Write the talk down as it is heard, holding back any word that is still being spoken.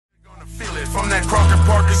from that Crocker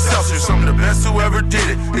Park Excelsior. Some of the best who ever did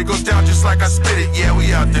it. It goes down just like I spit it. Yeah,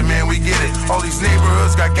 we out there, man, we get it. All these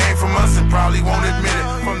neighborhoods got game from us and probably won't admit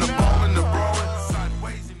it. From the ball and the brawling,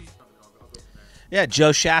 sideways. Yeah,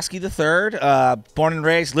 Joe Shasky III, born and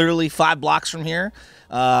raised literally 5 blocks from here.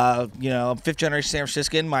 I'm fifth generation San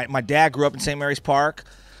Franciscan. My dad grew up in St. Mary's Park,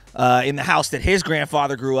 in the house that his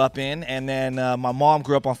grandfather grew up in, and then my mom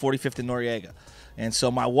grew up on 45th and Noriega. And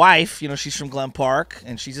so my wife, she's from Glen Park,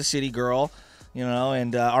 and she's a city girl,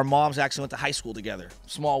 and our moms actually went to high school together.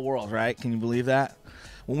 Small world, right? Can you believe that?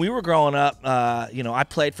 When we were growing up, I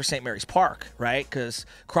played for St. Mary's Park, right? Because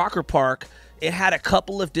Crocker Park, it had a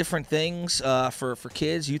couple of different things for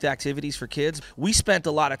kids, youth activities for kids. We spent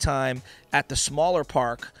a lot of time at the smaller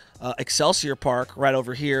park, Excelsior Park, right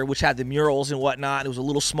over here, which had the murals and whatnot. It was a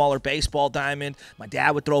little smaller baseball diamond. My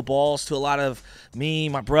dad would throw balls to a lot of me,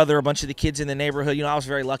 my brother, a bunch of the kids in the neighborhood. I was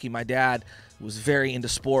very lucky. My dad was very into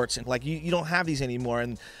sports, and you don't have these anymore.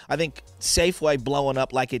 And I think Safeway blowing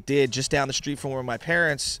up like it did just down the street from where my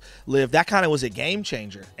parents lived, that kind of was a game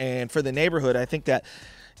changer. And for the neighborhood, I think that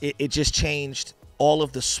it just changed all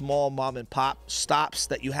of the small mom and pop stops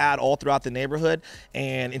that you had all throughout the neighborhood.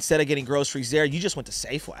 And instead of getting groceries there, you just went to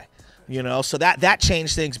Safeway, so that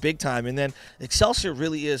changed things big time. And then Excelsior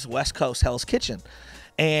really is West Coast Hell's Kitchen.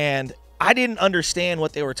 And I didn't understand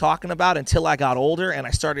what they were talking about until I got older and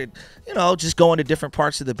I started, just going to different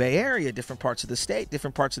parts of the Bay Area, different parts of the state,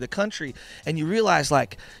 different parts of the country. And you realize,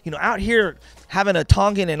 out here having a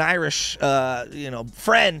Tongan and Irish,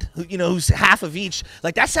 friend, who's half of each,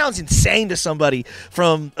 that sounds insane to somebody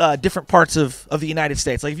from different parts of the United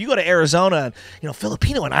States. If you go to Arizona,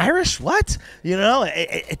 Filipino and Irish, what?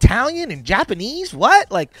 Italian and Japanese, what?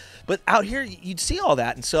 But out here, you'd see all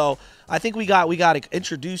that. And so I think we got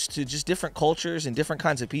introduced to just different cultures and different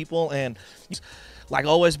kinds of people, and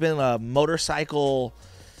always been a motorcycle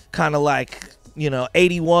kind of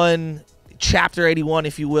 81 chapter 81,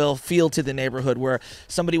 if you will, feel to the neighborhood, where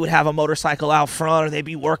somebody would have a motorcycle out front or they'd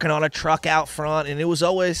be working on a truck out front, and it was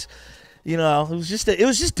always it was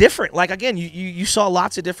just different. Again, you saw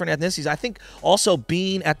lots of different ethnicities. I think also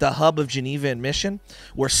being at the hub of Geneva and Mission,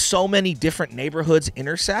 where so many different neighborhoods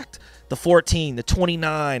intersect, the 14, the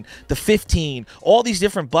 29, the 15, all these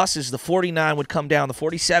different buses, the 49 would come down, the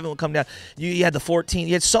 47 would come down. You had the 14.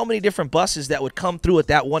 You had so many different buses that would come through at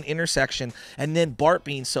that one intersection, and then BART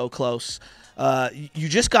being so close. You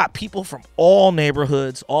just got people from all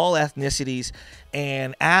neighborhoods, all ethnicities,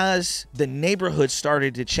 and as the neighborhood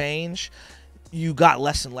started to change, you got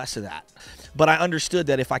less and less of that. But I understood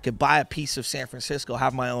that if I could buy a piece of San Francisco,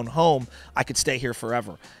 have my own home, I could stay here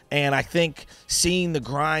forever. And I think seeing the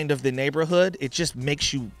grind of the neighborhood, it just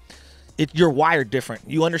makes you're wired different.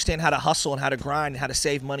 You understand how to hustle and how to grind and how to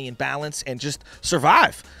save money and balance and just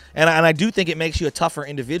survive. And I do think it makes you a tougher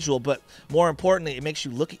individual, but more importantly, it makes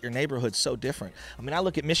you look at your neighborhood so different. I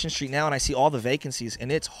look at Mission Street now and I see all the vacancies,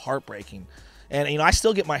 and it's heartbreaking. And, I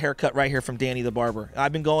still get my hair cut right here from Danny the barber.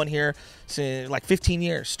 I've been going here since 15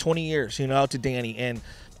 years, 20 years, to Danny. And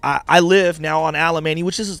I live now on Alamany,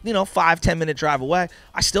 which is, 5-10 minute drive away.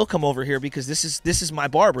 I still come over here because this is my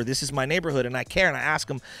barber. This is my neighborhood, and I care, and I ask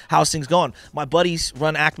them, how's things going? My buddies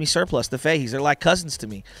run Acme Surplus, the Fahey's. They're like cousins to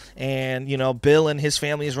me. And, Bill and his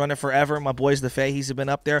family has run it forever. My boys, the Fahey's, have been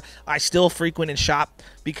up there. I still frequent and shop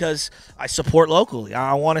because I support locally.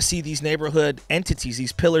 I want to see these neighborhood entities,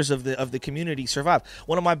 these pillars of the community survive.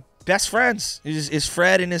 One of my best friends is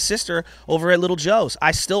Fred and his sister over at Little Joe's.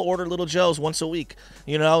 I still order Little Joe's once a week,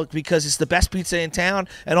 because it's the best pizza in town,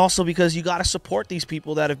 and also because you got to support these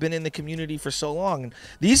people that have been in the community for so long. And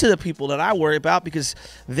these are the people that I worry about because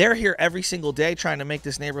they're here every single day trying to make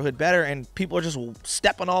this neighborhood better, and people are just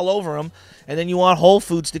stepping all over them. And then you want Whole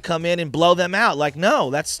Foods to come in and blow them out.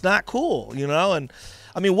 No, that's not cool, And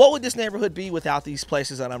what would this neighborhood be without these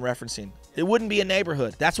places that I'm referencing? It wouldn't be a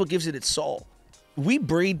neighborhood. That's what gives it its soul. We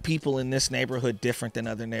breed people in this neighborhood different than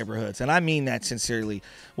other neighborhoods, and I mean that sincerely.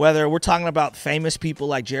 Whether we're talking about famous people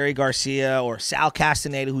like Jerry Garcia or Sal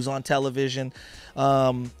Castaneda, who's on television,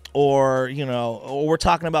 or we're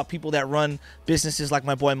talking about people that run businesses like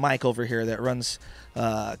my boy Mike over here that runs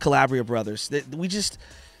Calabria Brothers.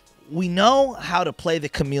 We know how to play the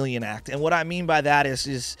chameleon act, and what I mean by that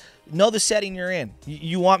is know the setting you're in.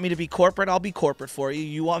 You want me to be corporate? I'll be corporate for you.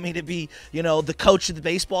 You want me to be, the coach of the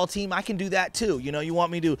baseball team? I can do that too. You want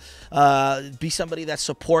me to be somebody that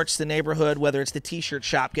supports the neighborhood, whether it's the t-shirt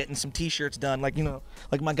shop, getting some t-shirts done, like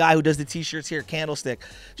my guy who does the t-shirts here, Candlestick.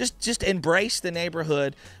 Just embrace the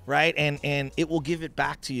neighborhood, right? And it will give it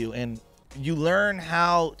back to you. And you learn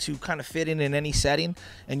how to kind of fit in any setting,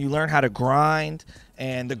 and you learn how to grind.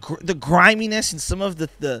 And the griminess and some of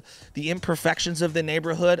the imperfections of the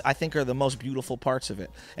neighborhood, I think, are the most beautiful parts of it.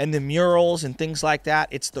 And the murals and things like that,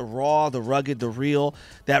 it's the raw, the rugged, the real,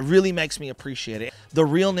 that really makes me appreciate it. The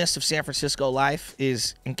realness of San Francisco life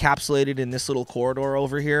is encapsulated in this little corridor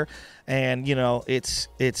over here. And, you know, it's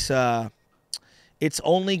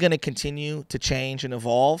only going to continue to change and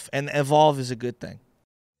evolve, and evolve is a good thing.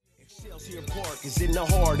 Excelsior Park is in the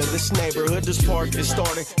heart of this neighborhood. This park is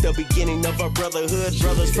starting the beginning of our brotherhood.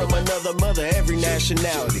 Brothers from another mother, every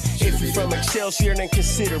nationality. If you're from Excelsior, then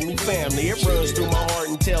consider me family. It runs through my heart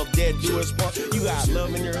until dead do us part. You got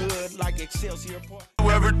love in your hood like Excelsior Park.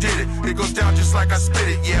 Whoever did it, it goes down just like I spit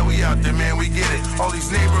it. Yeah, we out there, man, we get it. All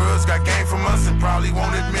these neighborhoods got game from us and probably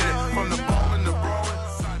won't admit it. From the ball